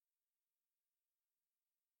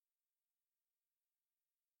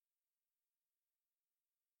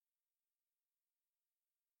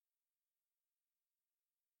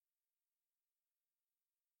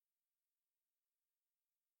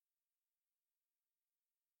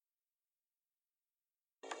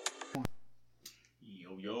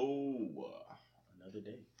Yo, another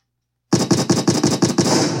day.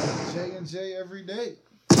 J&J every day.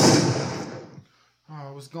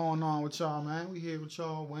 What's going on with y'all, man? We here with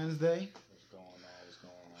y'all Wednesday. What's going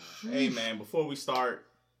on? Hey, man, before we start,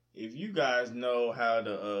 if you guys know how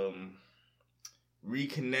to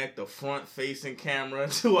reconnect the front-facing camera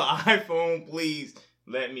to an iPhone, please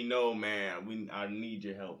let me know, man. I need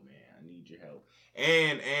your help, man. I need your help.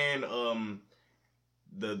 And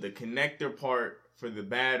the connector part for the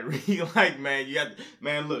battery, like, man, you got,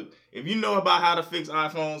 man, look, if you know about how to fix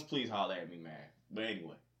iPhones, please holler at me, man. But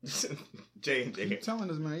anyway, J&J. Keep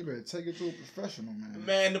telling us, man, you better take it to a professional, man.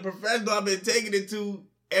 Man, the professional I've been taking it to,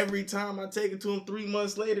 every time I take it to him 3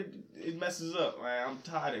 months later, it messes up, man. I'm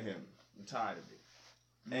tired of him. I'm tired of it.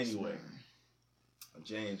 Anyway,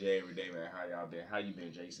 J&J every day, man. How y'all been? How you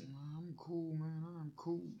been, Jason? I'm cool, man. I'm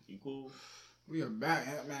cool. You cool? We are back,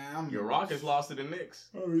 man. Your Rockets lost to the Knicks.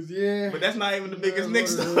 Oh, yeah. But that's not even the biggest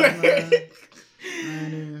Knicks story. Man,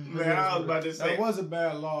 I was about to say. That was a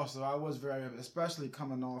bad loss, so I was very, especially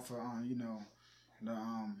coming off of,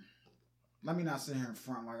 let me not sit here in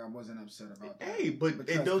front like I wasn't upset about that. Hey, but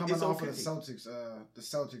coming off of the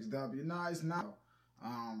Celtics W, no, it's not.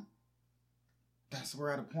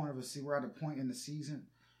 We're at a point in the season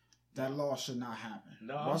that loss should not happen.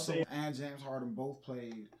 No, Russell and James Harden both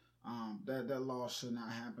played. That loss should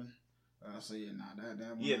not happen.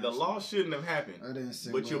 The loss shouldn't have happened.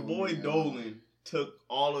 But your boy Dolan took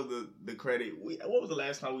all of the credit. What was the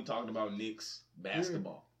last time we talked about Knicks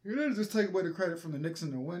basketball? He didn't just take away the credit from the Knicks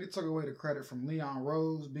in the win. He took away the credit from Leon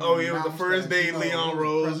Rose. It was the first day Leon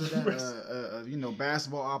Rose, president,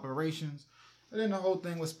 basketball operations. And then the whole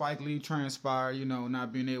thing with Spike Lee transpired,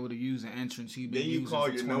 not being able to use an entrance. Then you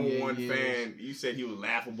called your number one fan. You said he was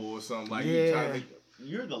laughable or something. Like,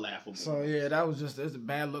 you're the laughable. So, that was it's a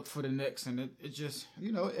bad look for the Knicks. And it just,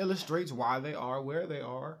 illustrates why they are where they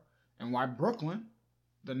are and why Brooklyn,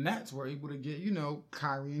 the Nets, were able to get,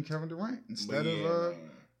 Kyrie and Kevin Durant instead of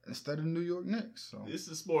the New York Knicks. So this is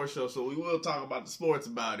a sports show, so we will talk about the sports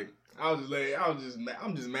about it. I'm just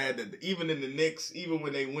mad that even in the Knicks, even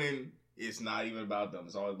when they win, it's not even about them.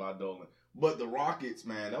 It's always about Dolan. But the Rockets,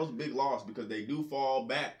 man, that was a big loss because they do fall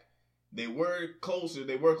back. They were closer.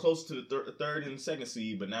 They were close to the third and second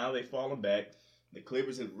seed, but now they've fallen back. The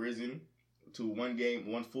Clippers have risen to one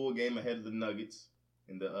full game ahead of the Nuggets,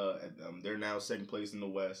 and they're now second place in the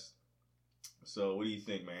West. So what do you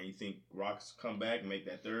think, man? You think Rockets come back and make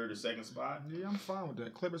that third or second spot? Yeah, I'm fine with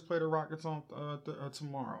that. Clippers play the Rockets on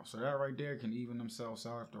tomorrow, so that right there can even themselves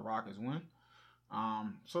out if the Rockets win.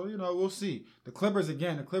 We'll see. The Clippers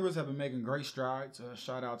have been making great strides.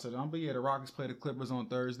 Shout out to them. But the Rockets play the Clippers on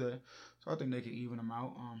Thursday, so I think they can even them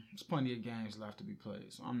out. There's plenty of games left to be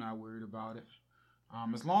played, so I'm not worried about it.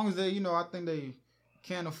 As long as they, I think they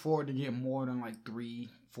can't afford to get more than like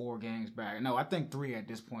 3-4 games back. No, I think 3 at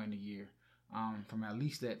this point in the year. From at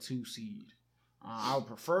least that 2 seed. I would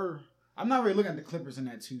prefer. I'm not really looking at the Clippers in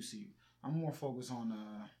that 2 seed. I'm more focused on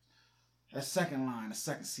that second line, the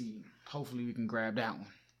second seed. Hopefully we can grab that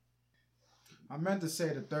one. I meant to say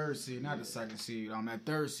the 3rd seed, not the 2nd seed. That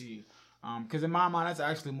 3rd seed. Because in my mind, that's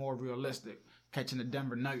actually more realistic. Catching the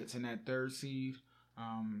Denver Nuggets in that 3rd seed,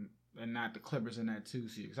 and not the Clippers in that 2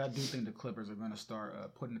 seed. Because I do think the Clippers are going to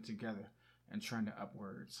start putting it together and trending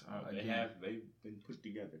upwards. They've been put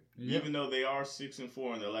together. Yep. Even though they are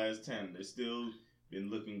 6-4 in their last 10, they've still been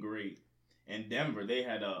looking great. And Denver, they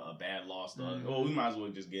had a bad loss. Mm-hmm. Well, we might as well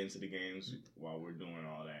just get into the games while we're doing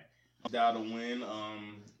all that. Without a win,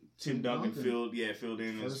 Tim Duncan filled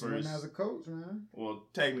in his first win as a coach, man. Well,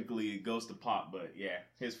 technically it goes to Pop, but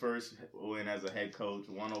his first win as a head coach,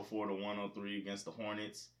 104-103 against the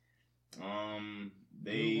Hornets.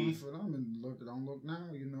 They won for them, and don't look now,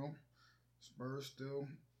 Spurs still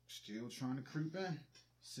trying to creep in.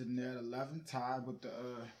 Sitting there at 11, tied with the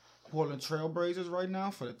Portland Trailblazers right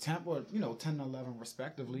now for the 10th, 10-11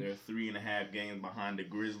 respectively. They're 3.5 games behind the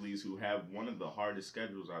Grizzlies, who have one of the hardest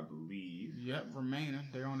schedules, I believe. Yep, remaining.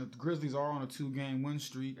 The Grizzlies are on a 2-game win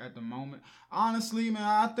streak at the moment. Honestly, man,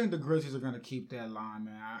 I think the Grizzlies are going to keep that line,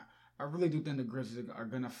 man. I really do think the Grizzlies are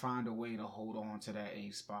going to find a way to hold on to that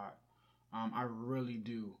 8th spot. I really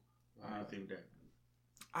do. Why do you think that?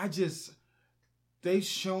 They've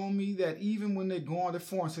shown me that even when they're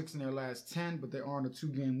 4-6 in their last 10, but they're on a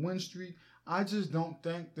 2-game win streak, I just don't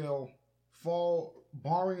think they'll fall,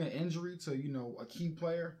 barring an injury to, a key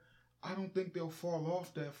player, I don't think they'll fall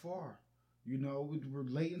off that far. We're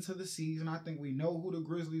late into the season. I think we know who the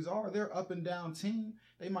Grizzlies are. They're up and down team.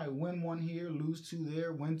 They might win 1 here, lose 2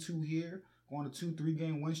 there, win 2 here, go on a 2-3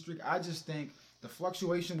 game win streak. I just think the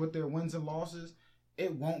fluctuation with their wins and losses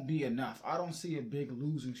it won't be enough. I don't see a big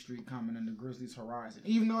losing streak coming in the Grizzlies' horizon.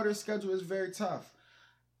 Even though their schedule is very tough,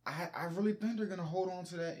 I really think they're going to hold on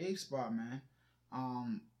to that 8th spot, man.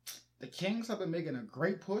 The Kings have been making a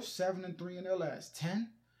great push, 7-3 in their last 10.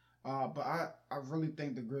 But I really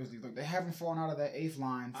think the Grizzlies, they haven't fallen out of that 8th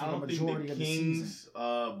line for the majority of the season.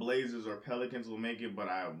 Blazers, or Pelicans will make it, but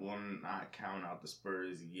I will not count out the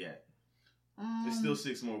Spurs yet. There's still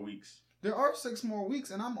 6 more weeks. There are 6 more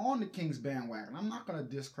weeks, and I'm on the Kings bandwagon. I'm not going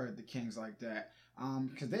to discredit the Kings like that,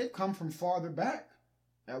 because they've come from farther back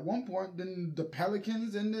at one point than the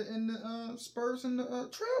Pelicans and the Spurs and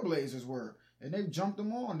the Trailblazers were, and they've jumped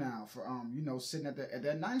them all now for sitting at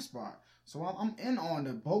that 9th spot. So I'm in on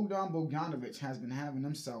the Bogdan Bogdanovic has been having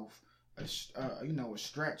himself a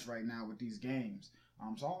stretch right now with these games.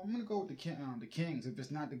 So I'm gonna go with the Kings if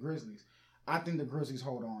it's not the Grizzlies. I think the Grizzlies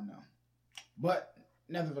hold on though, but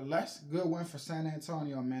nevertheless, good win for San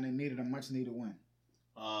Antonio, man. They needed a much needed win.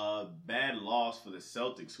 Bad loss for the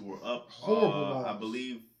Celtics, who were up. Horrible loss. I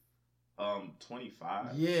believe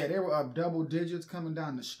 25. Yeah, they were up double digits coming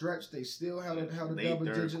down the stretch. They still held a double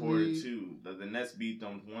digit third quarter lead. too. The Nets beat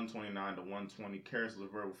them 129-120. Karis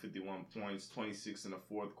LeVert with 51 points, 26 in the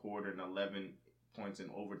fourth quarter, and 11 points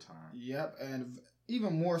in overtime. Yep, and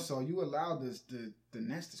even more so, you allowed the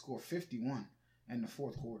Nets to score 51 in the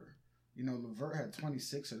fourth quarter. LeVert had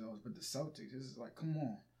 26 of those, but the Celtics, this is like, come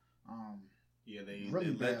on. Yeah, they let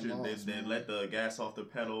let the gas off the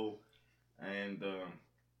pedal, and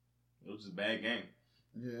it was just a bad game.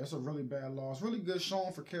 Yeah, it's a really bad loss. Really good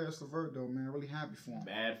showing for Karis LeVert, though, man. Really happy for him.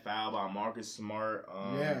 Bad foul by Marcus Smart.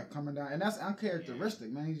 Coming down. And that's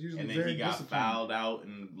uncharacteristic, man. He's usually very disciplined. And then he got disciplined. fouled out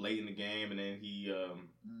late in the game, and then he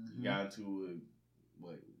got into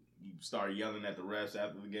you started yelling at the refs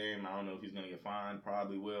after the game. I don't know if he's going to get fined.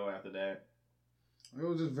 Probably will after that. It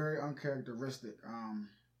was just very uncharacteristic,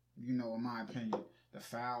 in my opinion. The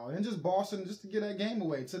foul. And just Boston, just to get that game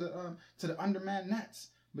away to the undermanned Nets.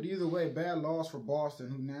 But either way, bad loss for Boston,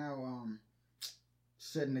 who now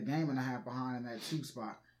sitting a game and a half behind in that 2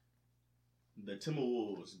 spot. The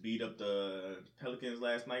Timberwolves beat up the Pelicans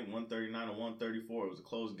last night, 139-134. It was a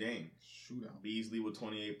close game. Shootout. Beasley with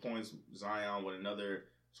 28 points. Zion with another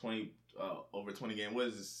 20 over 20 game. What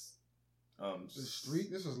is this? The streak.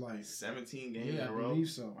 This was like 17 games in a row. I believe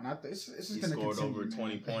so. And it's just he scored over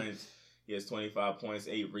 20 points. He has 25 points,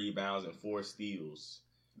 8 rebounds, and 4 steals.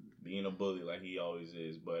 Being a bully like he always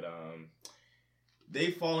is, but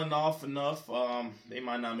they've fallen off enough. They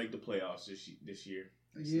might not make the playoffs this year.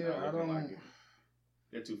 I don't like it.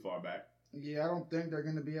 They're too far back. Yeah, I don't think they're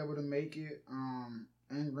going to be able to make it.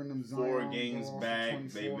 Ingram and Zion 4 games back.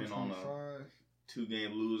 They've been 25. on a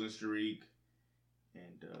 2-game losing streak,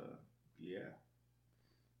 and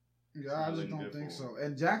I just don't think so.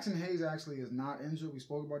 And Jackson Hayes actually is not injured. We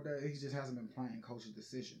spoke about that. He just hasn't been playing. Coach's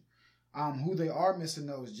decision. Who they are missing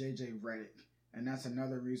though is JJ Redick, and that's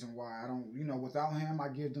another reason why I don't. Without him, I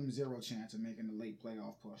give them 0 chance of making the late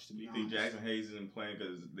playoff push. To be honest. You think Jackson Hayes isn't playing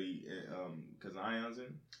because Zion's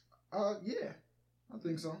in? Yeah, I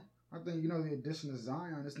think so. I think the addition of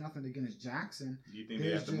Zion. It's nothing against Jackson. Do you think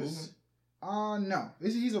they have to move him? No.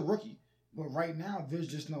 He's a rookie, but right now there's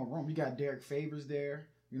just no room. You got Derek Favors there.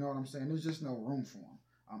 You know what I'm saying? There's just no room for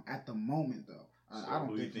him. At the moment though, I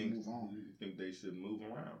don't think he move on. Who do you think they should move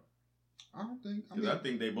around? I don't think. Because I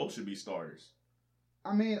think they both should be starters.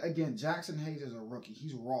 I mean, again, Jackson Hayes is a rookie.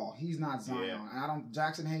 He's raw. He's not Zion. Yeah. And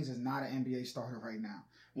Jackson Hayes is not an NBA starter right now.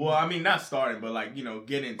 Well, I mean, not starting, but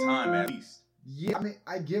getting time at least. Yeah, I mean,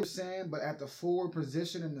 I get what you're saying, but at the forward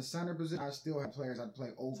position and the center position, I still have players I'd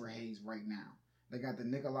play over Hayes right now. They got the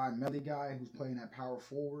Nikolai Melli guy who's playing at power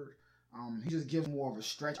forward. He just gives more of a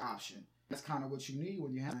stretch option. That's kind of what you need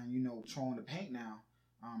when you have, throwing the paint now.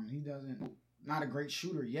 He doesn't, not a great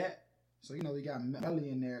shooter yet. So, you got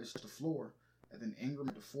Melli in there to stretch the floor. And then Ingram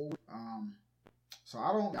at the forward. So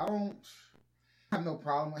I don't have no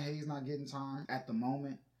problem with Hayes not getting time at the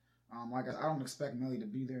moment. Like I don't expect Melli to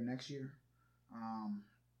be there next year.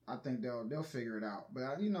 I think they'll figure it out. But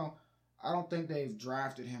I don't think they've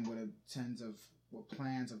drafted him with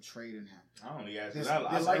plans of trading him. I don't know.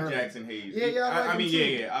 I like Jackson Hayes.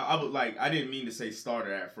 I would like. I didn't mean to say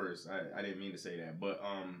starter at first. I didn't mean to say that, but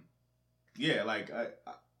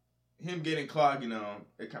him getting clogged,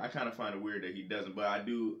 I kind of find it weird that he doesn't. But I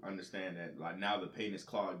do understand that now the paint is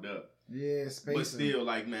clogged up. Yeah, space. But still,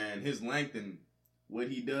 his length and what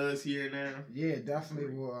he does here and there. Yeah,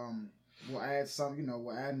 definitely will add some.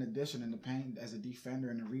 Will add an addition in the paint as a defender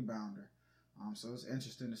and a rebounder. So it's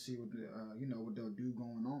interesting to see what what they'll do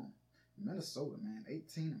going on. Minnesota, man,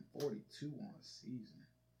 18-42 on the season.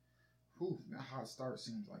 Whew, that hot start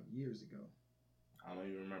seems like years ago. I don't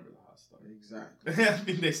even remember the hot start. Exactly. I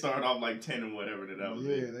think they started off like 10 and whatever that was.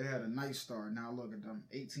 Yeah, they had a nice start. Now look at them,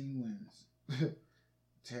 18 wins.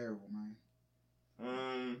 Terrible, man.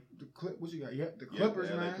 What you got? Yep, the Clippers,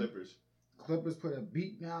 man. Clippers put a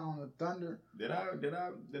beat down on the Thunder. Did I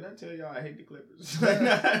tell y'all I hate the Clippers?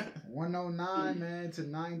 109, man, to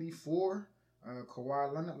 94.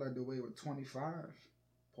 Kawhi Leonard led the way with 25.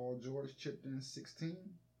 Paul George chipped in 16.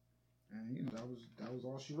 And you know that was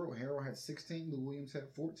all she wrote. Harrell had 16. Lou Williams had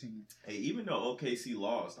 14. Hey, even though OKC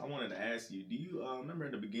lost, I wanted to ask you: do you remember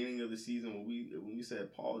at the beginning of the season when we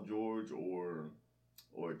said Paul George or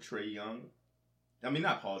Trae Young? I mean,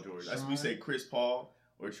 not Paul George. We say Chris Paul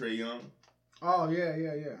or Trae Young. Oh yeah.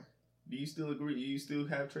 Do you still agree? Do you still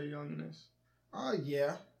have Trae Young in this?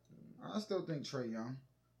 Yeah. I still think Trae Young.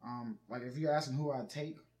 Like if you're asking who I'd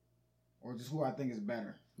take, or just who I think is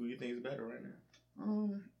better. Who you think is better right now?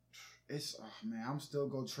 Man, I'm still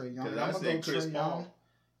go Trae Young. I'm gonna go Chris Paul.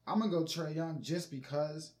 I'm gonna go Trae Young just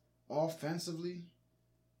because offensively,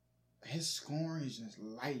 his scoring is just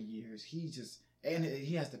light years. And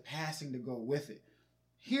he has the passing to go with it.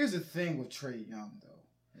 Here's the thing with Trae Young though.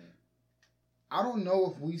 Yeah. I don't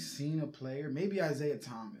know if we've seen a player, maybe Isaiah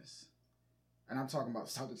Thomas, and I'm talking about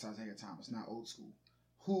Celtics Isaiah Thomas, not old school,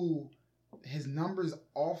 who his numbers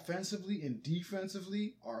offensively and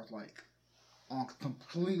defensively are like on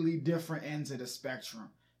completely different ends of the spectrum.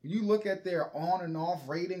 When you look at their on and off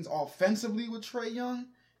ratings offensively with Trae Young,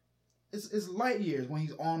 it's light years when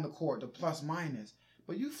he's on the court, the plus minus.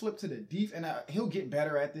 But you flip to the and he'll get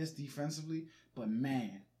better at this defensively. But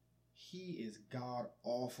man, he is god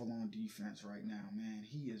awful on defense right now. Man,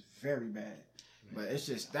 he is very bad. But it's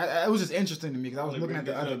just that it was just interesting to me because I was looking at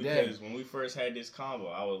the other day. Because when we first had this combo,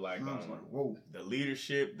 I was like, whoa, the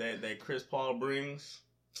leadership that Chris Paul brings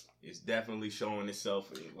is definitely showing itself.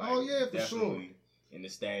 For sure. In the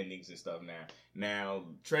standings and stuff now.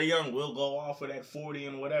 Trae Young will go off of that 40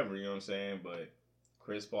 and whatever, you know what I'm saying? But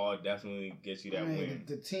Chris Paul definitely gets you that win.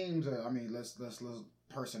 The teams are, let's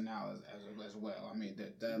personnel as well. I mean,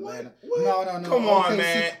 the Atlanta. No. Come on,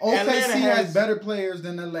 man. OKC has better players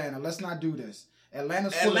than Atlanta. Let's not do this. Atlanta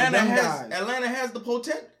has the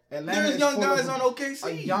potential. There's young guys on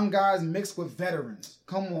OKC. Young guys mixed with veterans.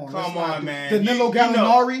 Come on, man. Danilo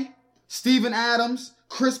Gallinari, Steven Adams,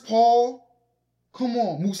 Chris Paul. Come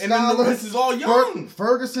on, Muscala. And then the rest is all young.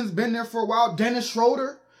 Ferguson's been there for a while. Dennis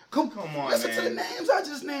Schroeder. Come on, listen man. to the names I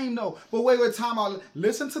just named, though. But wait, time out.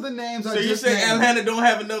 Listen to the names I just named. So you say Atlanta don't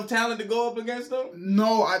have enough talent to go up against them?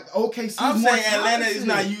 No, OKC. I'm saying Atlanta is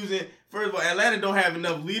not using. First of all, Atlanta don't have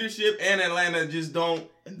enough leadership, and Atlanta just don't.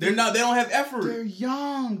 They don't have effort. They're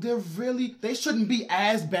young. They shouldn't be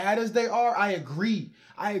as bad as they are. I agree.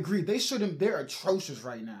 They shouldn't. They're atrocious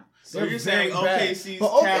right now. So you're saying OKC's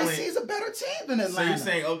talent, talent is a better team than Atlanta.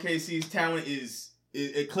 So you're saying OKC's talent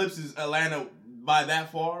eclipses Atlanta by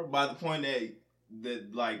that far, by the point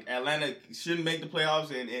that like Atlanta shouldn't make the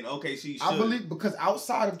playoffs and OKC should. I believe because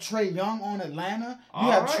outside of Trae Young on Atlanta,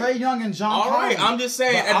 you have Trae Young and John. All right, I'm just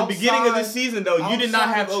saying at the beginning of the season though, you did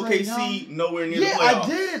not have OKC nowhere near the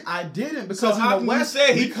playoffs. I didn't because so how in the West,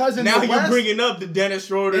 can you say because in now the West, you're bringing up the Dennis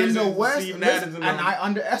Schroeders in the West, Steven Adams and I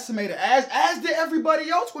underestimated as did everybody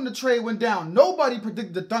else when the trade went down. Nobody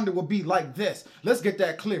predicted the Thunder would be like this. Let's get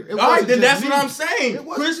that clear. All right, then that's what I'm saying.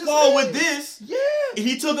 Chris Paul with this,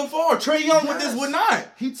 he took him forward. Trae Young with this would not.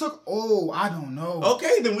 I don't know.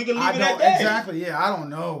 Okay, then we can leave it at that. Exactly, I don't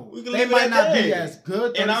know. They might not be as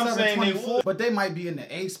good, and I'm saying 24, but they might be in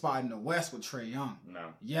the A spot in the West with Trae Young. No.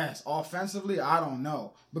 Yes, offensively, I don't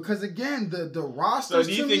know. Because again, the roster. So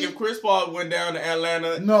do you think if Chris Paul went down to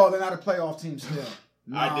Atlanta? No, they're not a playoff team still.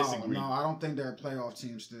 No, I disagree. No, I don't think they're a playoff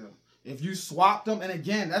team still. If you swap them, and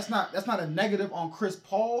again, that's not a negative on Chris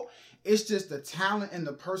Paul. It's just the talent and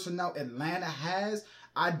the personnel Atlanta has.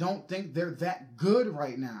 I don't think they're that good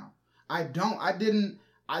right now. I did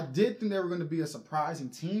think they were going to be a surprising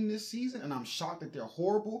team this season, and I'm shocked that they're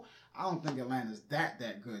horrible. I don't think Atlanta's that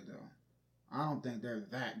good, though. I don't think they're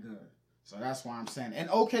that good. So that's why I'm saying. And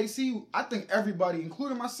OKC, I think everybody,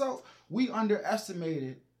 including myself, we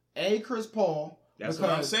underestimated Chris Paul. That's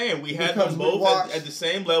what I'm saying. We had them both at the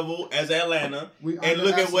same level as Atlanta, and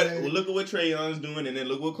look at what Trae Young's doing, and then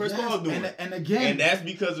look what Chris Paul's doing. And that's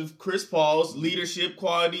because of Chris Paul's leadership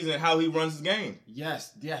qualities and how he runs his game.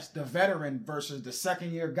 Yes, the veteran versus the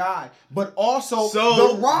second-year guy, but also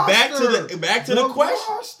the roster. Back to the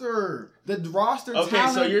question. The roster. Okay,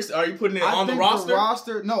 talent, so are you putting it on the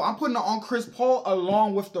roster? No, I'm putting it on Chris Paul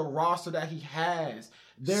along with the roster that he has.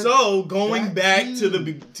 Going back to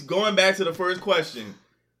the first question,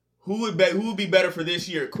 who would be better for this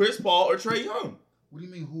year, Chris Paul or Trae Young? What do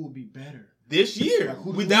you mean who would be better? this year.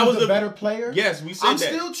 Like That was the better player. Yes, we said I'm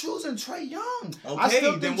that. still choosing Trae Young.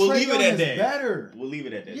 Okay, then we'll leave it at that. Better. We'll leave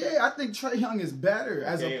it at that. Yeah, I think Trae Young is better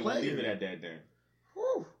as a player. We'll leave it at that then.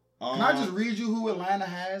 Whew. Can I just read you who Atlanta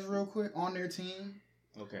has real quick on their team?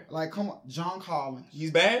 Okay. Like, come on, John Collins.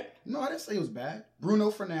 He's bad? No, I didn't say he was bad.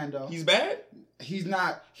 Bruno Fernando. He's bad? He's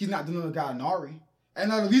not Danilo Gallinari. And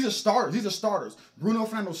no, these are starters. These are starters. Bruno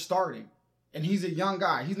Fernando's starting. And he's a young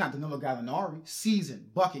guy. He's not Danilo Gallinari.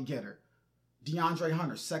 Seasoned, bucket getter. DeAndre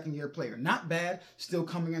Hunter, second-year player. Not bad. Still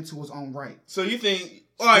coming into his own right. So you think...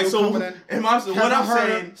 All right, so what I'm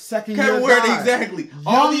saying... Second-year guy. Exactly.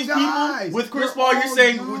 All these guys, people with Chris Paul, you're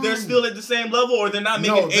saying they're still at the same level, or they're not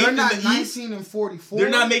making eighth in the East? 19 and 44. They're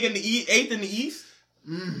not making the eighth in the East?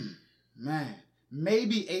 Man.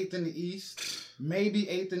 Maybe eighth in the East.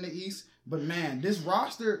 But, man, this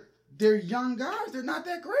roster... They're young guys. They're not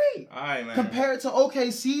that great. All right, man. Compared to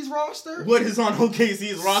OKC's roster. What is on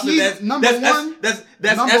OKC's roster? That's number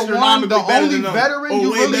astronomically one, better than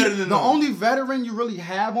them. The only veteran you really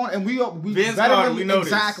have on, and we Vince Carter, we know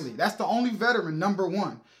exactly. this. That's the only veteran, number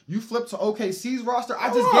one. You flip to OKC's roster.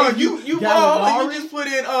 I just gave you Gallinari. You just put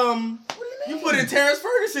in You put in Terrence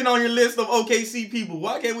Ferguson on your list of OKC people.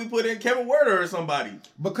 Why can't we put in Kevin Werder or somebody?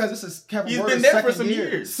 Because this is Kevin He's Werder's been there for second some year.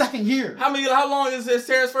 years. Second year. How long has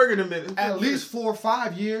Terrence Ferguson been? At least 4 or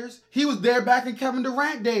 5 years. He was there back in Kevin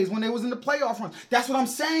Durant days when they was in the playoff run. That's what I'm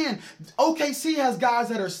saying. OKC has guys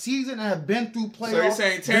that are seasoned and have been through playoffs. So you're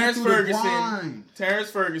saying Terrence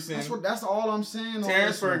Ferguson. That's all I'm saying.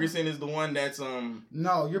 Terrence Ferguson is the one that's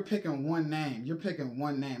No, you're picking one name.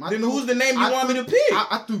 Then who's the name you want me to pick?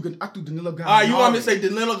 I threw Danilo Gallinari. All right, you want me to say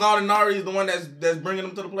Danilo Gallinari is the one that's bringing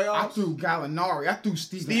them to the playoffs? I threw Gallinari. I threw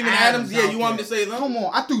Steven Adams. Yeah, you want me to say them? Come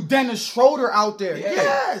on, I threw Dennis Schroeder out there. Yeah.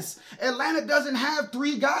 Yes, Atlanta doesn't have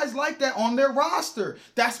 3 guys like that on their roster.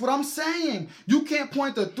 That's what I'm saying. You can't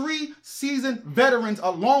point to 3 seasoned veterans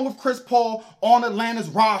along with Chris Paul on Atlanta's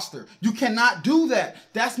roster. You cannot do that.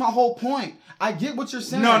 That's my whole point. I get what you're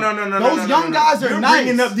saying. No. Those young guys are You're nice.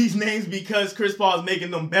 bringing up these names because Chris Paul is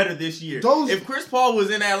making them better this year. If Chris Paul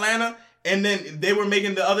was in Atlanta and then they were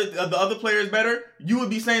making the other players better, you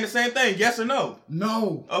would be saying the same thing, yes or no?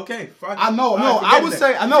 No. Okay. Fine. I know. I would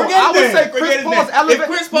say Chris Paul's elevating. If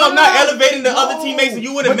Chris Paul's not elevating the other teammates and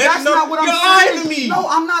you wouldn't mention them, you're lying to me. No,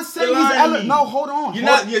 I'm not saying he's elevating. No, hold on.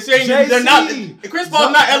 You're saying they're not. If Chris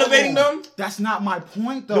Paul's not elevating them? That's not my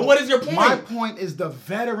point, though. Then what is your point? My point is the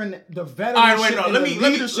veteran. All right, wait, no. Let me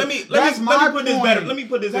put this better. Let me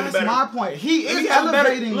put this in better. That's my point. He is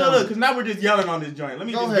elevating them. Look, because now we're just yelling on this joint. Let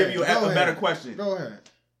me just give you a better question. Go ahead.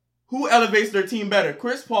 Who elevates their team better,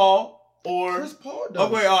 Chris Paul or Chris Paul does?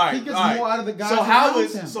 Okay, all right. He gets more out of the guys.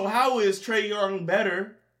 So how is Trae Young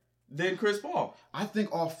better than Chris Paul? I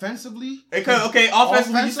think offensively. Okay,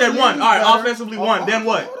 offensively you said one. All right, offensively one. Then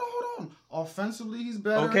what? Hold on. Offensively he's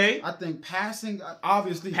better. Okay. I think passing,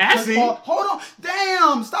 obviously. Passing. Hold on.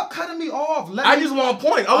 Damn! Stop cutting me off. I just want a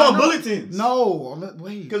point. I want bulletins. No,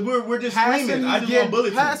 wait. Because we're just screaming. I just want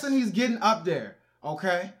bulletins. Passing, he's getting up there.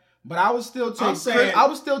 Okay. But I would still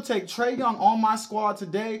take Trae Young on my squad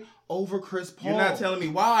today over Chris Paul. You're not telling me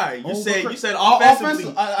why. You said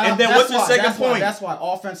offensively. And then what's your second point? That's why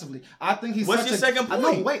offensively. I think he's What's your second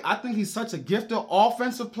point? I think he's such a gifted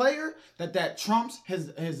offensive player that trumps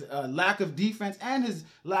his lack of defense and his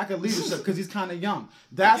lack of leadership because he's kind of young.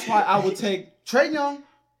 That's why I would take Trae Young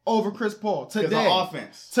over Chris Paul today.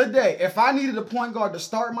 Offense. Today, if I needed a point guard to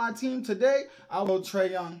start my team today, I would go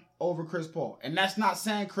Trae Young over Chris Paul. And that's not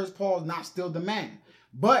saying Chris Paul is not still the man.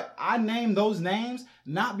 But I named those names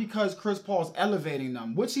not because Chris Paul's elevating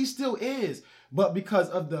them, which he still is, but because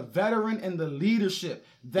of the veteran and the leadership.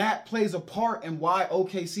 That plays a part in why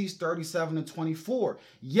OKC's 37-24.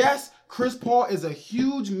 Yes, Chris Paul is a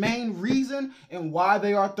huge main reason in why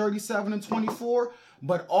they are 37-24.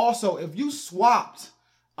 But also, if you swapped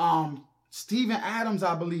Steven Adams,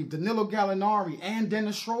 I believe, Danilo Gallinari, and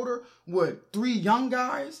Dennis Schroeder with 3 young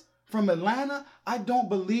guys from Atlanta, I don't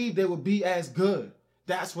believe they would be as good.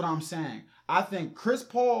 That's what I'm saying. I think Chris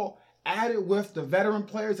Paul added with the veteran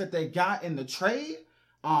players that they got in the trade,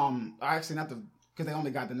 actually not because they only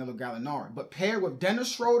got Danilo Gallinari, but paired with Dennis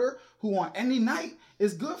Schroeder, who on any night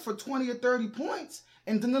is good for 20 or 30 points,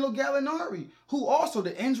 and Danilo Gallinari, who also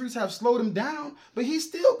the injuries have slowed him down, but he's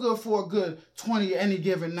still good for a good 20 any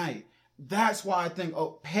given night. That's why I think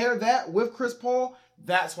pair that with Chris Paul.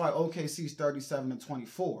 That's why OKC's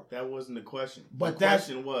 37-24. That wasn't the question. But the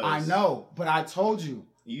question was. I know, but I told you.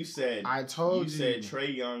 You said I told you. said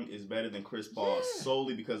Trae Young is better than Chris Paul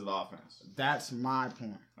solely because of the offense. That's my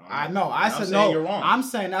point. I know. I said saying no. You're wrong. I'm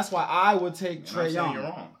saying that's why I would take Trae Young. You're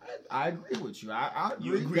wrong. I agree with you. I agree.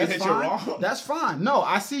 You agree That's that fine. you're wrong? That's fine. No,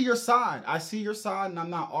 I see your side. And I'm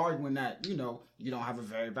not arguing that. You know, you don't have a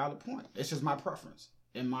very valid point. It's just my preference.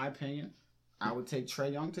 In my opinion, I would take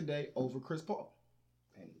Trae Young today over Chris Paul.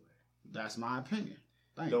 Anyway, that's my opinion.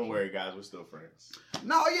 Don't worry, guys. We're still friends.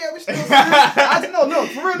 No, yeah, we're still friends. No,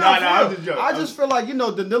 for real. I'm just joking. I just feel like, you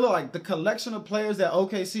know, Danilo, like the collection of players that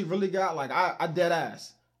OKC really got, like I dead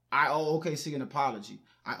ass. I owe OKC an apology.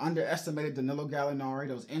 I underestimated Danilo Gallinari.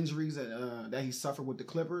 Those injuries that he suffered with the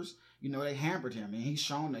Clippers, you know, they hampered him, and he's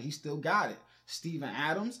shown that he still got it. Steven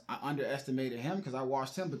Adams, I underestimated him because I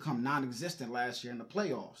watched him become non-existent last year in the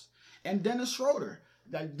playoffs. And Dennis Schroeder.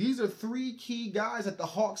 Like, these are three key guys that the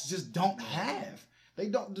Hawks just don't have. They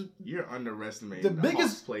don't. You're underestimating the biggest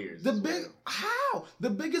Hawks players. How? The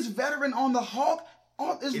biggest veteran on the Hawk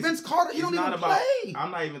is Vince Carter. He don't even play. I'm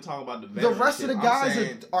not even talking about the veteran. The rest of the guys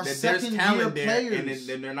are second-year players.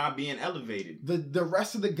 And they're not being elevated. The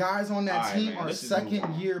rest of the guys on that team are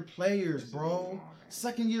second-year players, bro.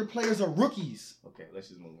 Second-year players are rookies. Okay, let's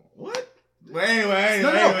just move on. What?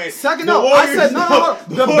 Anyway. I said no.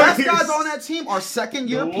 The best guys on that team are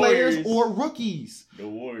second-year players or rookies. The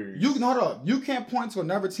Warriors. Hold up. You can't point to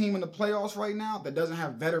another team in the playoffs right now that doesn't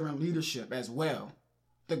have veteran leadership as well.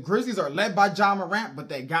 The Grizzlies are led by Ja Morant, but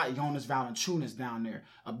they got Jonas Valanciunas down there,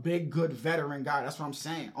 a big, good veteran guy. That's what I'm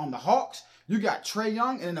saying. On the Hawks, you got Trae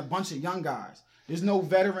Young and then a bunch of young guys. There's no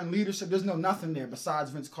veteran leadership. There's no nothing there besides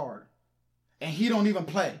Vince Carter, and he don't even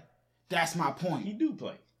play. That's my point. He do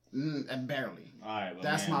play. Barely. All right, well,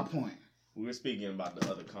 that's my point. We were speaking about the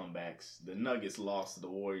other comebacks. The Nuggets lost to the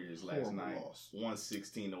Warriors last night,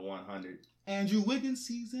 116-100. Andrew Wiggins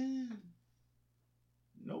season.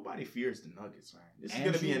 Nobody fears the Nuggets, man. This is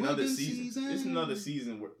gonna be another season. This is another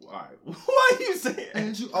season where. All right, what are you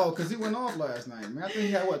saying? Because he went off last night, man. I think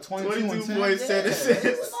he had 22 points, 7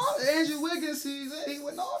 assists. Andrew Wiggins season. He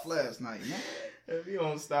went off last night, man. If you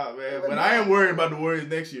don't stop, man. But I am worried about the Warriors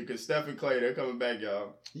next year because Steph and Clay, they're coming back,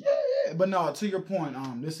 y'all. Yeah. But no, to your point,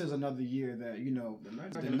 this is another year that, you know, the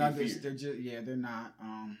Nuggets, they're not.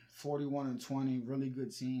 41-20, really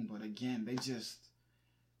good team. But again, they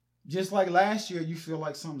just like last year, you feel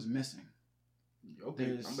like something's missing.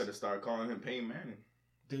 Okay, I'm better start calling him Peyton Manning.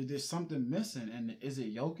 There's something missing. And is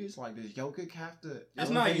it Jokic? Like, does Jokic have to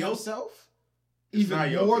elevate himself? It's not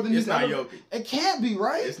Jokic. It's not Jokic. It can't be,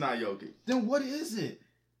 right? It's not Jokic. Then what is it?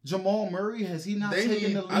 Jamal Murray, has he not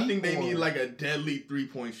taken the lead? I think they need like a deadly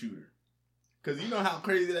 3-point shooter. Because you know how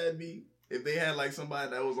crazy that'd be? If they had like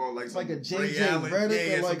somebody that was on like some a JJ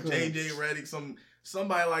Redick, some JJ Redick,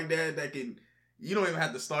 somebody like that can, you don't even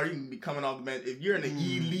have to start. You can be coming off the bench. If you're in the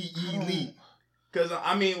elite. Because,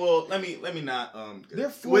 I mean, well, let me not. They're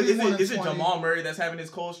 41 Is it Jamal Murray that's having his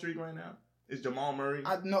cold streak right now? Is Jamal Murray?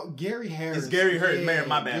 No, Gary Harris. It's Gary Harris. Yeah, Man,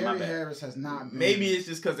 my bad. Gary Harris has not been. Maybe it's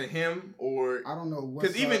just because of him, or I don't know.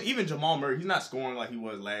 Because even Jamal Murray, he's not scoring like he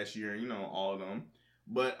was last year. You know, all of them.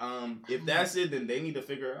 But if that's it, then they need to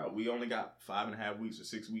figure it out. We only got 5.5 weeks or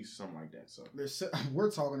 6 weeks or something like that. So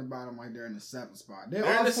we're talking about them like they're in the 7th spot. They're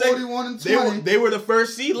in the 41-20. They were the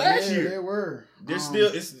first seed last year. They were. They're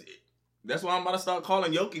still. That's why I'm about to start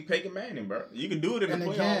calling Jokic Peyton Manning, bro. You can do it in the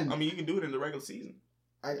playoffs. I mean, you can do it in the regular season.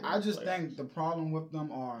 I just think the problem with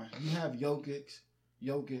them are you have Jokic,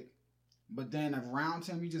 but then around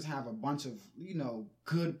him you just have a bunch of, you know,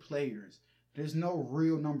 good players. There's no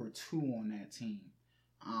real number 2 on that team.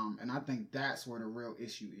 And I think that's where the real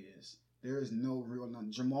issue is. There is no real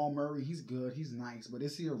number. Jamal Murray, he's good, he's nice, but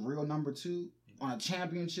is he a real number 2 on a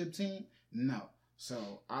championship team? No.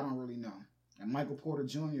 So I don't really know. And Michael Porter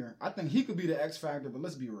Jr., I think he could be the X factor, but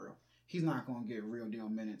let's be real. He's not going to get real deal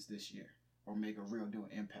minutes this year or make a real deal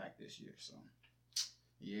impact this year. So,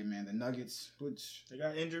 yeah, man, the Nuggets, which... They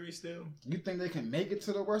got injuries still. You think they can make it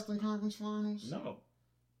to the Western Conference Finals? No.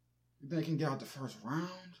 You think they can get out the first round?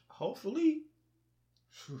 Hopefully.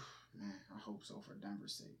 Man, I hope so for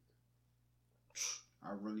Denver's sake.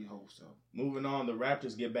 I really hope so. Moving on, the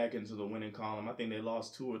Raptors get back into the winning column. I think they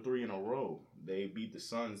lost 2 or 3 in a row. They beat the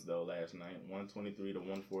Suns, though, last night,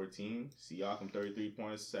 123-114. Siakam, 33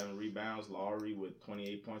 points, 7 rebounds. Lowry with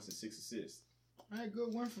 28 points and 6 assists. Hey,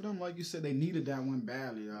 good win for them. Like you said, they needed that win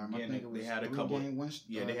badly. I think it was they had a couple. They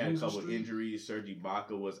had a couple injuries. Serge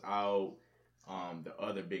Ibaka was out. The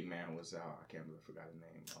other big man was out. I can't remember. Forgot his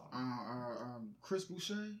name. Chris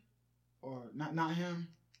Boucher, or not him.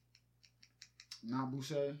 Not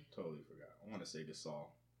Boucher. Totally forgot. I want to say Gasol.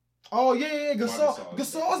 Oh yeah, Gasol.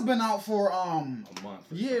 Gasol's been out for a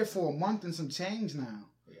month. For a month and some change now.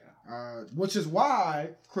 Yeah. Which is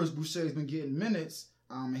why Chris Boucher's been getting minutes.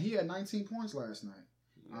 And he had 19 points last night.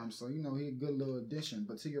 So he a good little addition.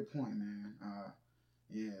 But to your point, man,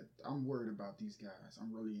 yeah, I'm worried about these guys. I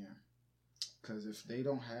really am. Because if they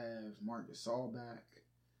don't have Marc Gasol back,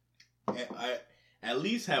 I at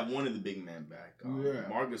least have one of the big men back.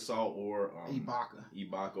 Marc Gasol or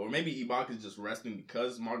Ibaka, or maybe Ibaka's just resting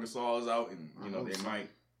because Marc Gasol is out, and they might.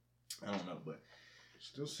 I don't know, but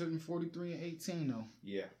still sitting 43-18 though.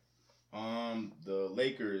 Yeah. The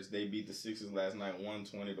Lakers, they beat the Sixers last night,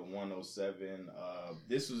 120-107.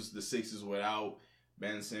 This was the Sixers without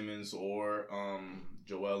Ben Simmons or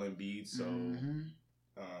Joel Embiid, so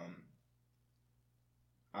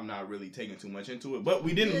I'm not really taking too much into it. But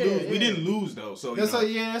we didn't lose. We didn't lose though, so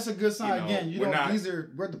that's a good sign. Again, we're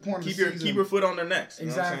at the point of the season. Keep your foot on their necks.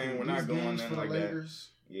 Exactly. You know what I'm saying? We're not going in like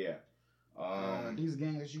Lakers, that. Yeah. These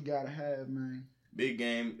games you gotta have, man. Big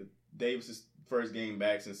game. Davis's first game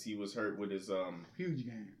back since he was hurt with his huge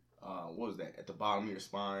game. What was that? At the bottom of your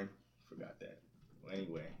spine. Forgot that. Well,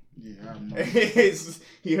 anyway. Yeah, I know.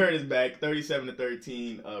 He hurt his back.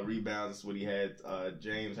 37-13 rebounds. That's what he had.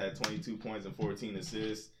 James had 22 points and 14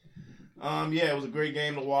 assists. Yeah, it was a great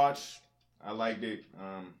game to watch. I liked it.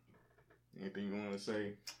 Anything you want to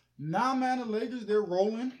say? Nah, man, the Lakers, they're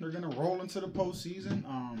rolling. They're gonna roll into the postseason.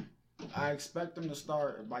 I expect them to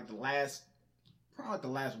start like the last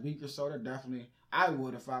week or so. They're definitely. I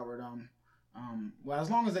would if I were them. Well, as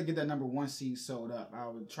long as they get that number 1 seed sold up, I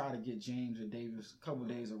would try to get James or Davis a couple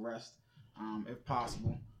days of rest, if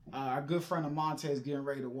possible. Our good friend Amonte is getting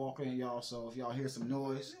ready to walk in, y'all. So if y'all hear some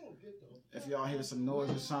noise, or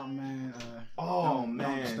something, man.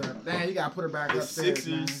 Man, damn, you gotta put her back upstairs,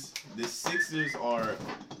 man. The Sixers are.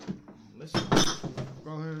 Listen,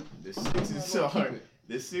 go ahead.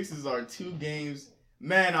 The Sixers are 2 games.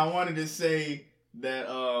 Man, I wanted to say that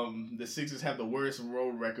the Sixers have the worst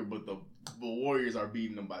road record, but the Warriors are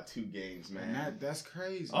beating them by 2 games, man. And that's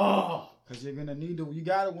crazy. Oh, because you're gonna need to. You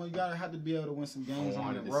gotta have to be able to win some games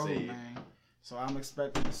on the road, man. So I'm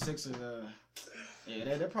expecting the Sixers.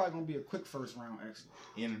 They're probably gonna be a quick first round exit.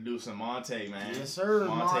 Introducing Monte, man. Yes, sir.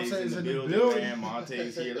 Monte's in the building, man.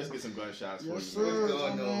 Monte's here. Let's get some gunshots for you. Sir.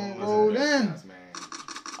 Roll in.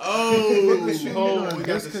 Oh, we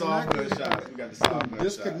got the soft gunshot.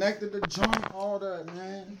 Disconnected the joint, all that,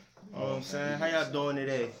 man. You know what I'm saying? How y'all doing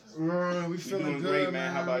today? We feeling good, great,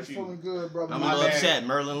 man. How about we you? Feeling good, brother. I'm a little upset.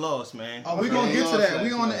 Merlin lost, man. Oh, we gonna get to that.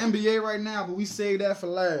 We on the NBA right now, but we saved that for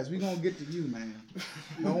last. We gonna get to you, man.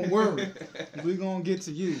 Don't worry. We gonna get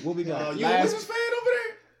to you. What we got? You a Wizards fan over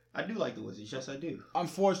there? I do like the Wizards. Yes, I do.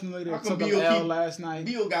 Unfortunately, they took an L last night.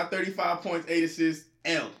 Beal got 35 points, 8 assists,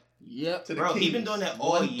 L. Yep. Bro, he's been doing that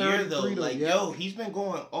all year though. Like, yo, he's been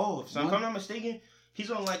going off. So if I'm not mistaken,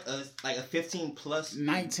 he's on like a 15 plus.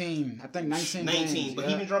 19. I think 19. 19, games, but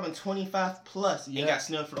he's been dropping 25 plus and got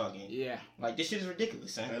snubbed for all game. Yeah. Like, this shit is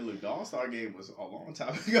ridiculous, son. Hey, look, the All-Star game was a long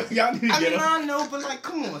time ago. Y'all need to get I know, but like,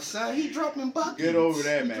 come on, son. He dropping buckets. Get over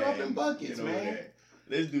that, man. He dropping buckets, man.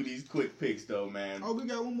 Let's do these quick picks, though, man. Oh, we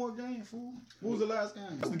got one more game, fool. What was the last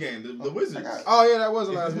game? What's the game? The Wizards. Oh, yeah, that was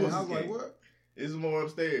the last game. I was like, what? There's more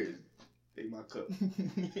upstairs. Take my cup.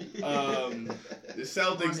 The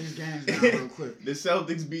Celtics. These games down real quick. The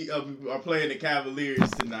Celtics are playing the Cavaliers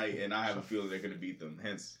tonight, and I have a feeling they're going to beat them.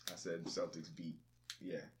 Hence, I said the Celtics beat.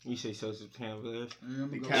 Yeah. You say Celtics Cavaliers?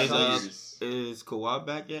 The Cavaliers. Is Kawhi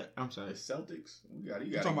back yet? I'm sorry. The Celtics. You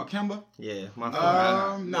talking about Kemba? Yeah.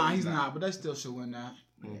 Nah, he's not. But they still should win that.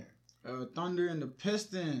 Yeah. Thunder and the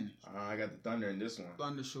Pistons. I got the Thunder in this one.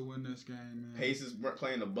 Thunder should win this game, man. Pacers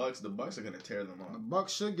playing the Bucks. The Bucks are gonna tear them up. The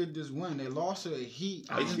Bucks should get this win. They lost to the Heat.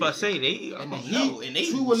 I was about to say they. And the Heat. And they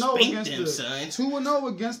 2-0 against them, son. 2-0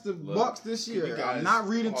 against the Bucks this year. I'm not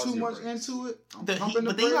reading too much into it.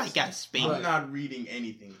 But they like got spanked. I'm not reading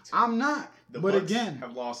anything. I'm not. The but Bucks again,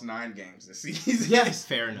 have lost 9 games this season. Yes,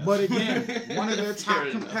 fair enough. But again, one of their top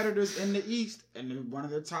competitors in the East and one of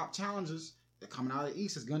their top challengers that coming out of the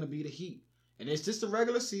East is going to be the Heat. And it's just a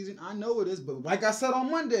regular season. I know it is. But like I said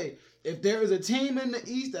on Monday, if there is a team in the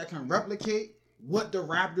East that can replicate what the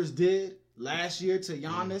Raptors did last year to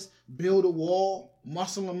Giannis, build a wall,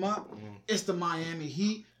 muscle them up, it's the Miami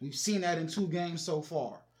Heat. We've seen that in 2 games so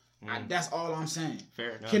far. That's all I'm saying.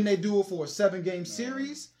 Fair enough. Can they do it for a 7-game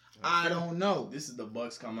series? I don't know. This is the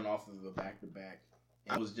Bucks coming off of a back-to-back.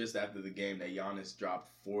 It was just after the game that Giannis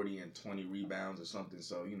dropped 40 and 20 rebounds or something.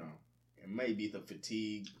 So, It may be the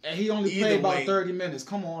fatigue. And he only played about 30 minutes.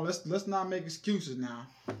 Come on, let's not make excuses now.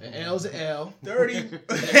 An L's an L. 30. An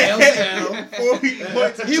L's an L. 40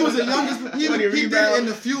 points. He was the youngest. He did it in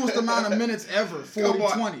the fewest amount of minutes ever.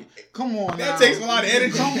 40-20. Come on now. That takes a lot of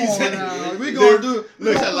energy. Come on now. We're going to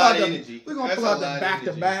pull out the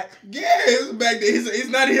back-to-back. Yeah, it's back there. It's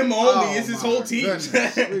not him only. It's his whole team.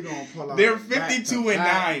 We're going to pull out They're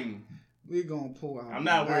 52-9. We're gonna pull out. I'm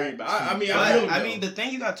not worried about. I mean, the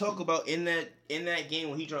thing you gotta talk about in that game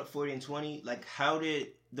when he dropped 40 and 20, like how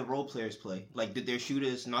did the role players play? Like, did their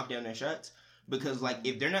shooters knock down their shots? Because like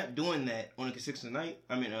if they're not doing that on a consistent night,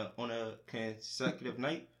 on a consecutive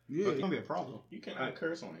night, it's gonna be a problem. You cannot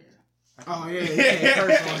curse on here. Oh yeah, you can't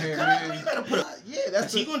curse on here, man. You gotta put.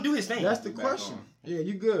 That's he gonna do his thing. That's the question. Yeah,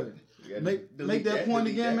 you good. Make that point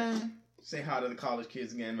again, man. Say hi to the college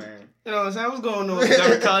kids again, man. You know what I'm saying? What's going on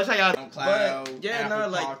with college? How y'all? Cloud, yeah, no,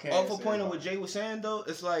 like podcast, off a point of what Jay was saying though,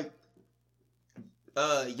 it's like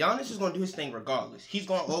Giannis is gonna do his thing regardless. He's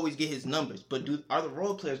gonna always get his numbers, but are the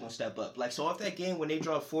role players gonna step up? Like, so off that game when they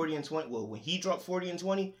dropped 40 and 20, well, when he dropped 40 and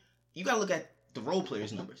 20, you gotta look at the role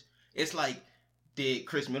players' numbers. It's like, did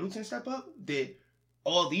Chris Middleton step up? Did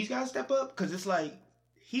all these guys step up? Because it's like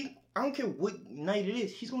I don't care what night it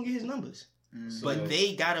is, he's gonna get his numbers. But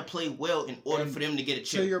they gotta play well in order for them to get a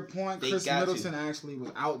chip. To your point, Chris Middleton actually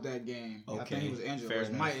was out that game. Okay. I think he was injured, which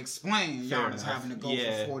might explain Giannis having to go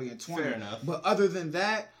for 40 and 20. Fair enough. But other than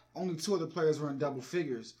that, only two other players were in double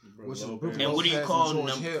figures, which is Brook Lopez and what do you call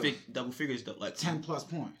double figures though? Like 10 plus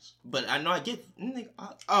points. But I know I get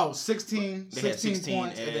 16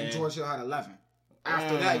 points, and then George Hill had 11.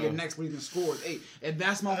 After that, your next leading score is 8. And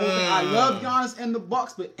that's my whole thing. I love Giannis and the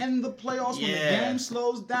Bucks, but in the playoffs, when the game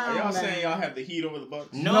slows down, are y'all saying y'all have the heat over the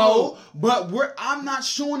Bucks? No, but I'm not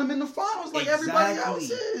showing them in the finals like everybody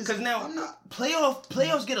else is. Because now,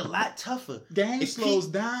 playoffs get a lot tougher. Game slows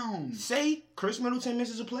down. Say Chris Middleton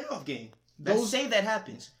misses a playoff game. Say that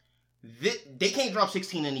happens. They can't drop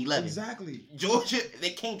 16 and 11. Exactly. Georgia,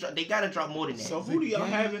 they can't drop. They gotta drop more than that. So who do y'all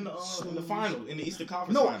have in the final, in the Eastern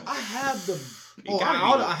Conference? Finals? I have the.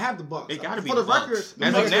 I have the Bucks. It gotta be for the record. As of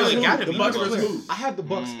now, it gotta be the Bucks. I have the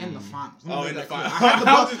Bucks in the finals. Oh, in the finals. I have the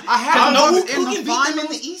Bucks. I have the Bucks in the finals. Them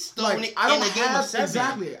in the East, though. Like, I don't have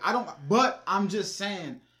exactly. I don't. But I'm just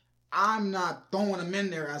saying, I'm not throwing them in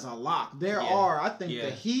there as a lock. There are, I think, the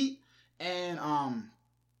Heat and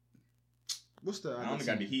what's the? I only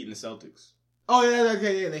got the Heat and the Celtics. Oh yeah,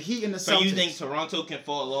 okay, the Heat and the Celtics. So you think Toronto can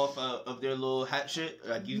fall off of their little hat shit?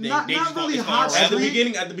 Like you think not really hot at the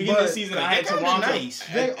beginning of the season, I had Toronto. Nice.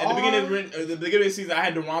 At the beginning of the season, I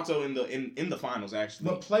had Toronto in the finals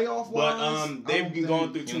actually. But playoff wise, but they've been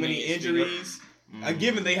going through too many injuries.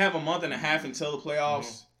 Given they have a month and a half until the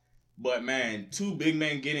playoffs. But man, two big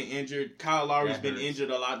men getting injured. Kyle Lowry's been injured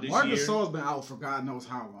a lot this year. Marc Gasol's been out for God knows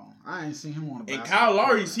how long. I ain't seen him on the. And Kyle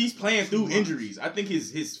Lowry's he's playing through injuries. I think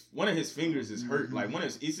his one of his fingers is hurt. Like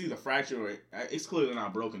it's either fractured or it's clearly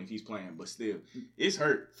not broken if he's playing, but still it's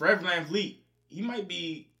hurt. Fred VanVleet, he might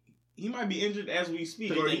be injured as we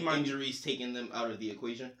speak. So you think injuries taking them out of the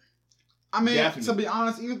equation? I mean, to be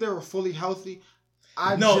honest, even if they were fully healthy,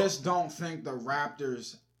 I just don't think the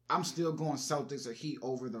Raptors. I'm still going Celtics or Heat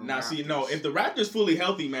over the Raptors. If the Raptors fully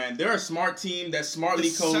healthy, man, they're a smart team that's smartly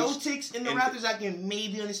coached. Celtics and the Raptors I can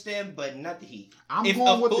maybe understand, but not the Heat. I'm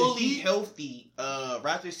going with the Heat. If a fully healthy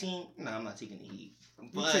Raptors team, I'm not taking the Heat.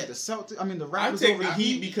 But you take the Celtics. I mean, the Raptors. I take the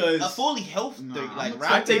Heat because a fully healthy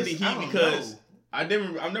Raptors. I take the Heat because I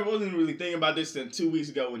wasn't really thinking about this until 2 weeks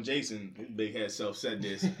ago when Jason, his big head self, said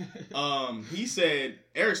this. He said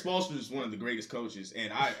Eric Spoelstra is one of the greatest coaches,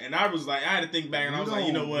 and I was like, I had to think back, and I was like,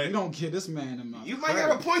 you know what? You don't give this man enough. You might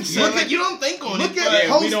have a point, son. Like, you don't think on it.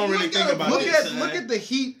 We don't really think about this. Look at the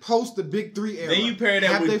Heat post the Big Three era. Then you pair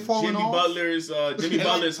that with Jimmy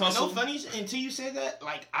Butler's hustle. No, funny until you say that.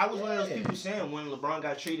 Like I was one of those people saying when LeBron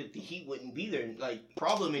got traded, the Heat wouldn't be their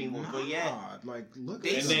problem anymore. But look.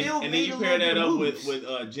 And then you pair that up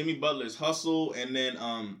with Jimmy Butler's hustle, and then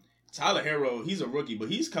Tyler Herro, he's a rookie, but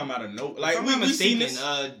he's come out of no. Like, if I'm not mistaken,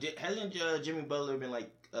 hasn't Jimmy Butler been like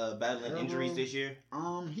battling injuries this year?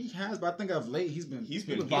 He has, but I think of late he's been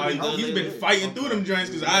fighting through them joints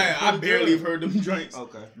because I barely have heard them joints.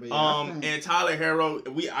 Okay. And Tyler Herro,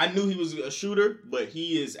 I knew he was a shooter, but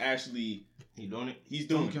he is actually. He's doing it. He's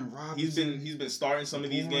doing it. He's been starting some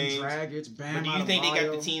of these games. But do you think they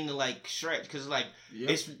got the team to like stretch? Because like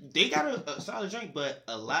they got a solid drink, but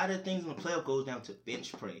a lot of things in the playoff goes down to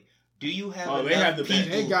bench play. Do you have? Oh, they have the bench.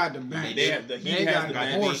 They got the bench. They have the Heat has the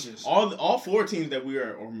bench. Horses. All four teams that we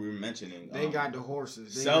were mentioning. They got the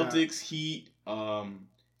horses. Celtics, Heat. I'm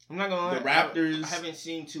not gonna lie. The Raptors. I haven't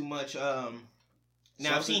seen too much. Now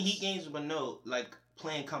I've seen Heat games, but no, like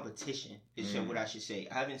playing competition. Is what I should say.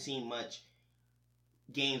 I haven't seen much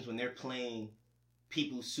games when they're playing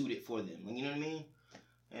people suited for them. You know what I mean?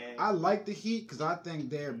 And I like the Heat because I think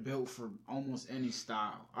they're built for almost any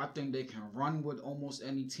style. I think they can run with almost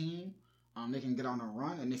any team. They can get on a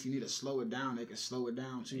run, and if you need to slow it down, they can slow it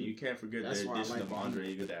down too. And you can't forget That's the why I addition like of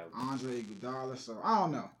Andre Iguodala. Andre Iguodala. So I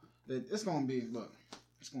don't know. It's gonna be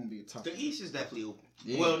it's gonna be a tough. the East is definitely open.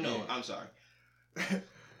 Yeah, well, no, yeah. I'm sorry.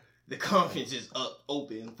 The conference is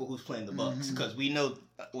open for who's playing the Bucks because we know.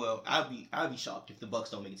 Well, I'd be shocked if the Bucks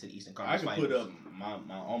don't make it to the Eastern I Conference. could put Finals.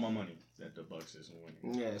 up all my money that the Bucks is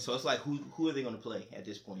winning. Yeah, so it's like who are they going to play at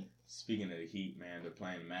this point? Speaking of the Heat, man, they're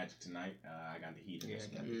playing Magic tonight. I got the Heat. Yeah,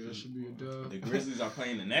 Yeah, it should be a dub. The Grizzlies are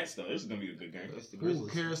playing the Nets though. This is gonna be a good game. It's the Ooh,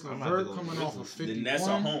 Grizzlies. Karis I'm about to LeVert go coming Grizzlies. off of 51. The Nets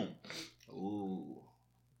are home. Ooh.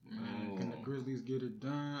 Man, can the Grizzlies get it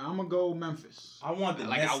done? I'm gonna go Memphis. I want the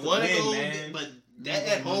Like Nets I to want to win, go, man. but that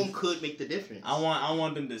at home could make the difference. I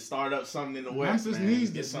want them to start up something in the West. Memphis man. needs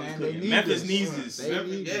Get this, something man. cooking. They need Memphis this. needs this. They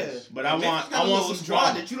need yeah, this. But I Memphis want got a little some squad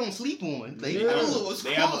drama. that you don't sleep on. They Yeah. got a little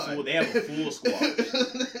They have squad. a full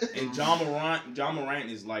squad. And John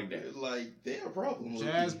Morant is like that. Like they have a problem. with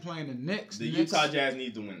Jazz you. playing the Knicks. The Knicks, Utah Jazz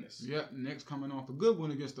need to win this. Yep, Knicks coming off a good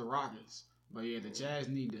one against the Rockets. But yeah, the Jazz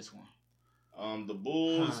need this one. The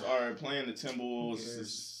Bulls are playing the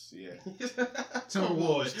Timberwolves. Yeah.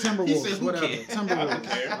 Timberwolves, He said, Timberwolves, who whatever. cares?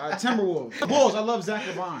 Timberwolves. Timberwolves. Bulls, I love Zach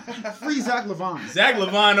LaVine. Free Zach LaVine. Zach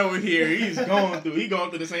LaVine over here, he going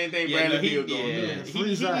through the same thing Yeah, Bradley no, Beal going yeah. through. He Free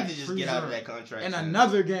needs Zach, to just free get out of Zach. that contract. And soon.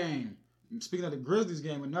 another game. Speaking of the Grizzlies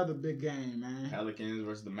game, another big game, man. Pelicans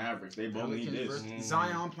versus the Mavericks. They both need Pelicans this. versus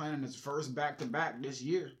Zion playing his first back-to-back this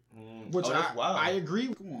year. Which Oh, that's wild. I agree.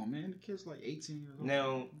 Come on, man. The kid's like 18 years old.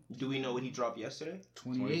 Now, do we know what he dropped yesterday?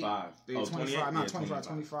 28. 25. Yeah, Oh, 25. 28? Not Yeah, 25,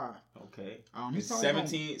 25. Okay. He's It's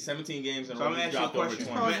probably 17 games in a So row. I'm gonna He ask you a dropped over question.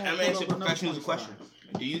 20. Probably I'm gonna gonna ask put you up a professional 25. question.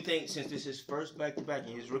 Do you think, since this is his first back-to-back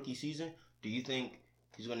in his rookie season, do you think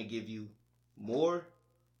he's going to give you more,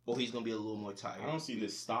 or he's going to be a little more tired? I don't see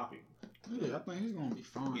this stopping. Yeah, I think he's gonna be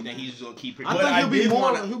fine. You think he's just going to keep I producing? think he'll be did more.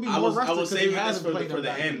 wanna- He'll be I more was rested because he saving this hasn't for played the them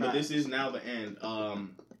end, but back-to-back. this is now the end.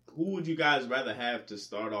 Who would you guys rather have to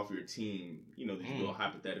start off your team? You know, these little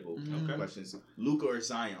hypothetical questions. Luka or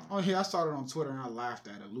Zion? Oh yeah, I started on Twitter and I laughed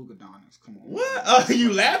at it. Luka Doncic. Come on. What? Oh,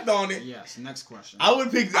 you laughed on it. Yes. Next question. I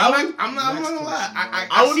would pick. I'm not Next going to lie. question,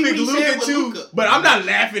 I would see pick what he said Luka with too, Luka. but I'm not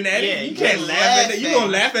laughing at Yeah, it. You you can't can't laugh at laugh it. You at gonna it.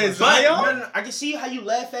 laugh at But Zion? I can see how you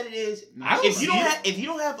laugh at it is I don't if you don't see it. have if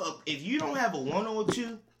you don't have a 1 or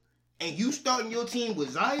 2 and you starting your team with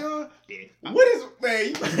Zion, then What is man?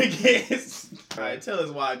 You against? All right, tell us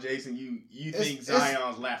why, Jason. You think It's-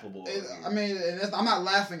 Zion's laughable? I mean, I'm not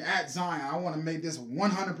laughing at Zion. I want to make this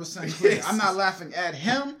 100% clear. I'm not laughing at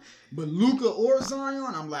him, but Luka or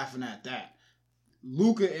Zion, I'm laughing at that.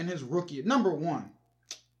 Luka and his rookie, number one,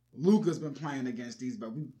 Luka's been playing against these,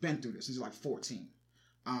 but we've been through this. He's like 14.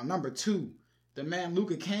 Number two, the man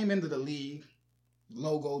Luka came into the league,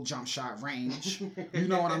 logo jump shot range. You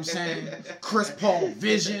know what I'm saying? Chris Paul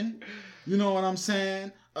vision. You know what I'm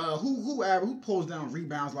saying? Who pulls down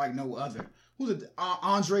rebounds like no other? Who's it?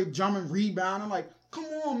 Andre Drummond rebounding? Like, come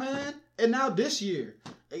on, man! And now this year,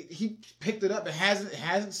 he picked it up. It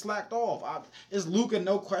hasn't slacked off. It's Luka,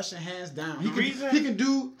 no question, hands down. He can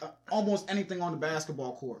do almost anything on the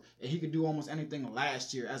basketball court, and he could do almost anything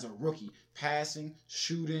last year as a rookie: passing,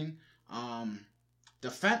 shooting,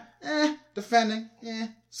 defending,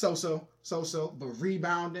 so. But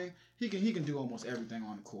rebounding, he can do almost everything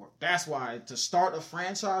on the court. That's why to start a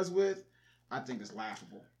franchise with, I think it's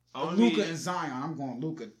laughable. Luka and Zion, I'm going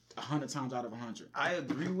Luka 100 times out of 100. I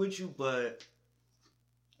agree with you, but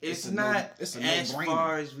it's a not it's a as no-brainer.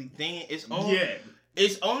 far as we think. It's only yeah.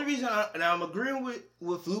 only reason I'm agreeing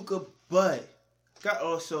with Luka, but got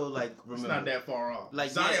also like It's remember. not that far off.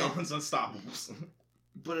 Like, Zion's unstoppable.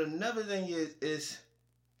 But another thing is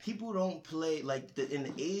people don't play like in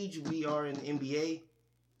the age we are in the NBA.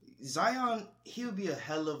 Zion, he'll be a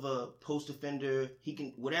hell of a post defender. He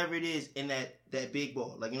can whatever it is in that big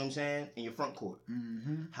ball, like you know what I'm saying, in your front court.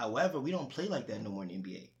 Mm-hmm. However, we don't play like that no more in the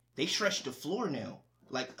NBA. They stretch the floor now.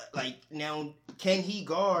 Like now, can he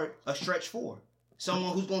guard a stretch four?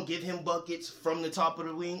 Someone who's gonna give him buckets from the top of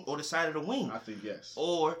the wing or the side of the wing. I think yes.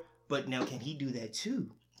 But now can he do that too?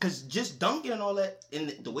 Because just dunking and all that,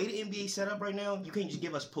 in the way the NBA set up right now, you can't just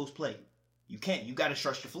give us post play. You can't. You got to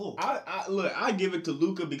stretch the floor. I give it to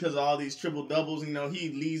Luka because of all these triple doubles. You know, he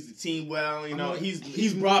leads the team well. You know, I mean,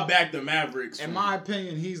 he's brought back the Mavericks. In my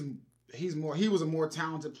opinion, he was a more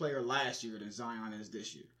talented player last year than Zion is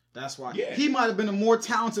this year. That's why he might have been a more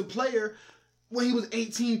talented player when he was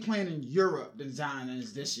 18 playing in Europe than Zion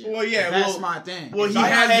is this year. Well, yeah, that's my thing. Well, he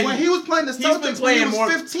Zion has when he was playing the he's been Celtics when playing he was more-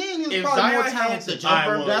 15, he was If probably more Zion had the talented.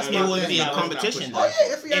 jumper, That's it my wouldn't thing. be a Let's not competition. Oh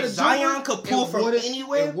yeah, if he had If a jumper, Zion could pull it from wouldn't-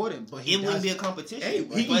 anywhere, it wouldn't. But it he wouldn't does. be a competition. Hey,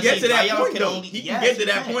 he can But get to that Zion point, can though. only- He can yes, get to he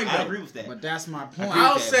that can. point, I though. agree with that. But that's my point.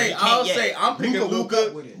 I'll with that, but say he can't yet. I'm picking Luka woke Luka,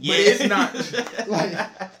 up with it. but Yeah. it's not.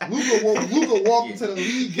 Like Luka walked into the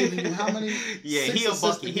league giving you how many? Yeah, 6 he a assists a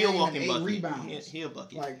bucket. He a game walking and 8 bucket. rebounds. He a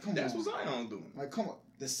bucket. Like come That's on, what Zion doing. like come on,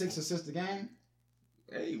 the 6 assists a game.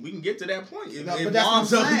 Hey, we can get to that point. If, No, if but that's what I'm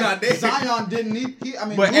Lonzo's saying. not there. Zion didn't need. I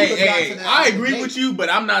mean, But Luka hey, got hey, to that I out the agree gate. with you, but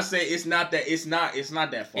I'm not saying it's not that. It's not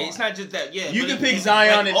that far. It's not just that. Yeah, You but can pick it-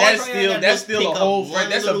 Zion, and all that's Zion still gotta that's do is still a pick whole. up one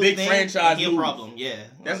That's a little big thing franchise and be a move. problem. Yeah,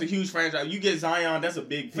 That's a huge franchise. You get Zion, that's a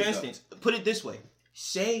big For pickup. instance, put it this way: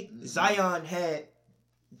 say Zion had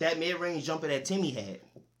that mid-range jumper that Timmy had.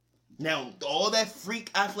 Now, all that freak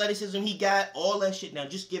athleticism he got, all that shit. Now,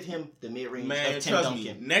 just give him the mid-range Man, of Tim trust me.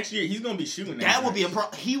 Duncan. Next year he's gonna be shooting. That would be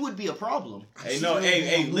he would be a problem. Hey, no, Still hey,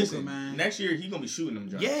 going Luka, listen, man. Next year he's gonna be shooting them.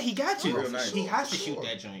 Joints. Yeah, he got to. Real nice. He has to Sure. shoot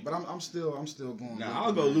that joint. But I'm still going. Nah, Luka,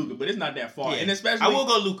 I'll go man. Luka, but it's not that far. Yeah. And especially I will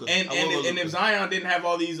go Luka. And I will go and if Luka. Zion didn't have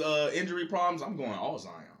all these injury problems, I'm going all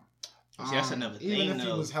Zion. See, that's another Even thing, if he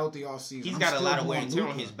though. was healthy all season, He's I'm got a still lot of wear going and tear on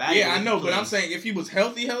Luka. his back. Yeah, I know, but I'm Plays. saying if he was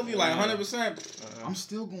healthy, like 100%. I'm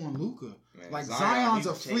still going Luka. Man, Like Zion, Zion's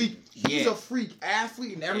a he's freak. He's Yeah. a freak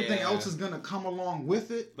athlete, and everything Yeah. else is gonna come along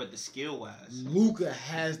with it. But the skill wise, Luka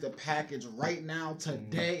has the package right now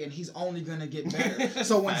today, and he's only gonna get better.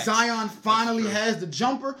 So when Facts. Zion finally true. has the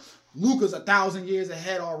jumper, Luka's 1,000 years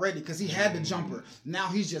ahead already because he had the jumper. Now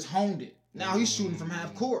he's just honed it. Now he's shooting from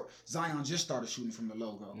half court. Zion just started shooting from the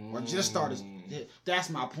logo, or just started. That's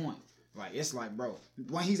my point. Like it's like, bro,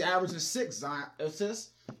 when he's averaging 6 Zion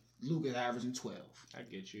assists, Luka's averaging 12. I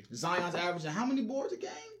get you. Zion's averaging how many boards a game?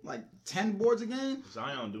 Like 10 boards a game.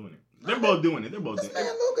 Zion doing it. They're both doing it. They're both doing This man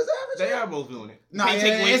it. Luka's averaging. They are both doing it. Nah, Can't yeah,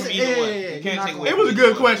 take away it's- from either yeah, one. yeah, You you're can't not take gonna- away It from was a either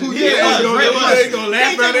good one. question. Yeah, Yeah, it was you great question. gonna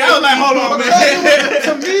laugh at it. I was like, hold on,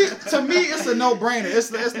 man. to me, it's a no-brainer.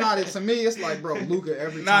 It's not. To me, it's like, bro, Luka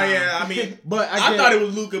every Nah, time. yeah, I mean, But I get thought it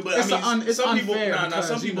was Luka, but It's I mean, it's some people, unfair some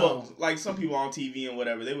because, you people, know- like some people on TV and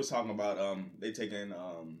whatever, they was talking about they taking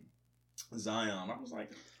Zion. I was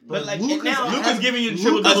like, But like Luka's now, Luka's giving you a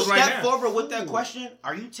triple doubles right step now. forward with that question.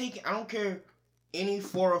 Are you taking? I don't care. Any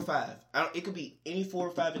 4 or 5. It could be any 4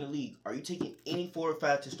 or 5 in the league. Are you taking any 4 or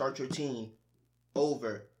 5 to start your team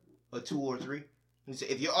over a 2 or 3? And so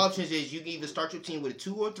if your options is you can either start your team with a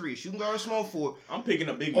 2 or 3, a shooting guard or small forward, I'm picking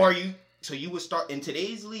a big or man. you would start in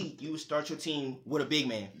today's league. You would start your team with a big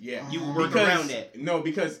man. Yeah, You would work because, around that. No,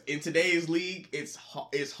 because in today's league, it's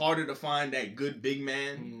harder to find that good big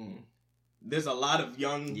man. There's a lot of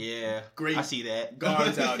young, Yeah, great I see that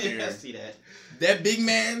guards out there. I see that. That big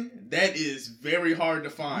man, that is very hard to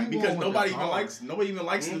find I'm because going with nobody the even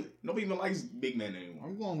guard. likes big men anymore.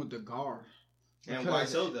 I'm going with the guard. And Because why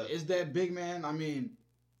so though? Is that big man? I mean,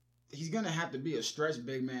 he's gonna have to be a stretch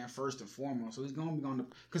big man first and foremost. So he's gonna be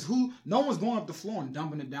because no one's going up the floor and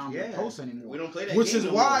dumping it down to the post anymore. We don't play that. Which game is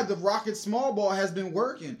no why more. the Rockets small ball has been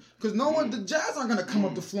working. Because no one, the Jazz aren't gonna come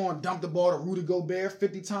up the floor and dump the ball to Rudy Gobert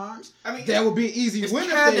 50 times. I mean, That would be an easy it's win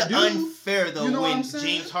kind if of they do. unfair though You know what when I'm saying?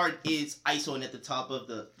 James Harden is isoing at the top of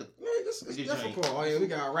the Yeah, it's Good difficult. Oh yeah, we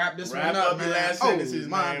gotta wrap this Wrap one up, up man. your last Oh, sentences,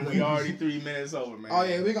 my man. We goodness. already 3 minutes over, man. Oh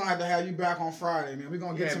yeah, we're gonna have to have you back on Friday, man. We're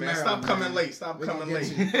gonna get Yeah, to man. Maryland. Stop coming man. late. Stop We gonna coming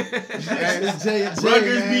get late. to- Man, it's J and J,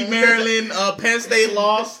 Rutgers man. beat Maryland. Penn State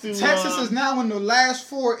lost to Texas is now in the last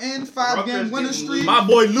 4 in 5 game Rutgers winning didn't streak. my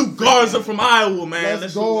boy Luke Garza from Iowa, man.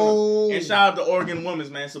 Let's shoot go. with him. And shout out to Oregon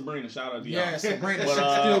women's man, Sabrina. Shout out to y'all. Yeah, Sabrina, But,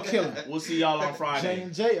 she's still killing. We'll see y'all on J Friday.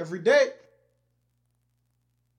 and J every day.